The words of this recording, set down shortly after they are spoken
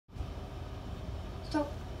So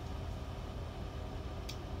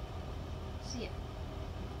yeah,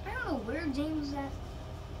 I don't know where James is at.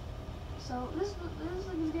 So this is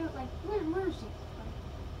like where's James?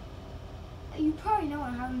 Like, you probably know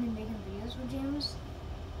I haven't been making videos with James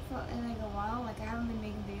for in like a while. Like I haven't been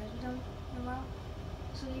making videos with him in a while.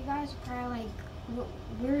 So you guys are probably like,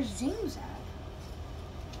 where's James at?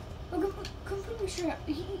 Look, I'm completely sure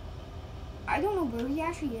I don't know where he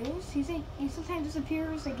actually is. He's like, he sometimes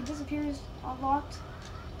disappears, like he disappears a lot.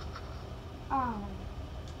 I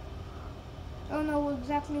don't know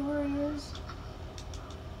exactly where he is.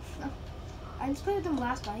 I just played with him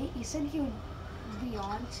last night. He said he would be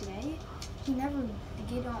on today. He never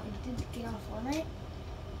did get on Fortnite.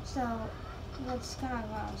 So that's it's kind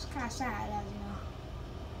of sad, as you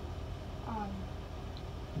know.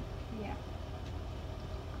 Yeah.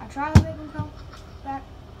 I tried to make him come back,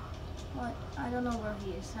 but I don't know where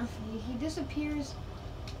he is. He disappears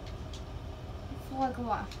for like a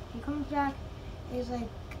while. He comes back, is like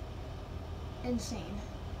insane.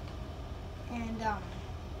 And you're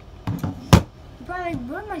probably like,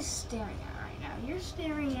 what am I staring at right now? You're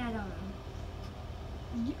staring at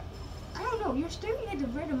I don't know. You're staring at the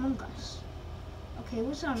Red Among Us. Okay,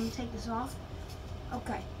 what's on? Let me take this off.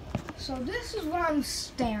 Okay, so this is what I'm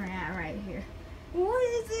staring at right here. What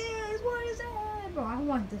is this? What is that? Bro, I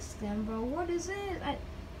want this thing, bro. What is it?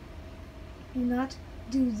 Do not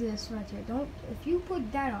do this right here. Don't. If you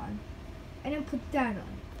put that on, and then put that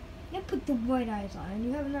on, then put the white eyes on, and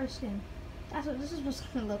you have another skin. That's what this is what's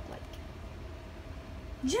gonna look like.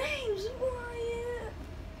 James, where are you?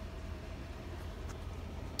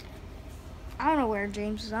 I don't know where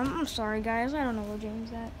James is. I'm sorry, guys. I don't know where James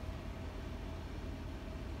is at.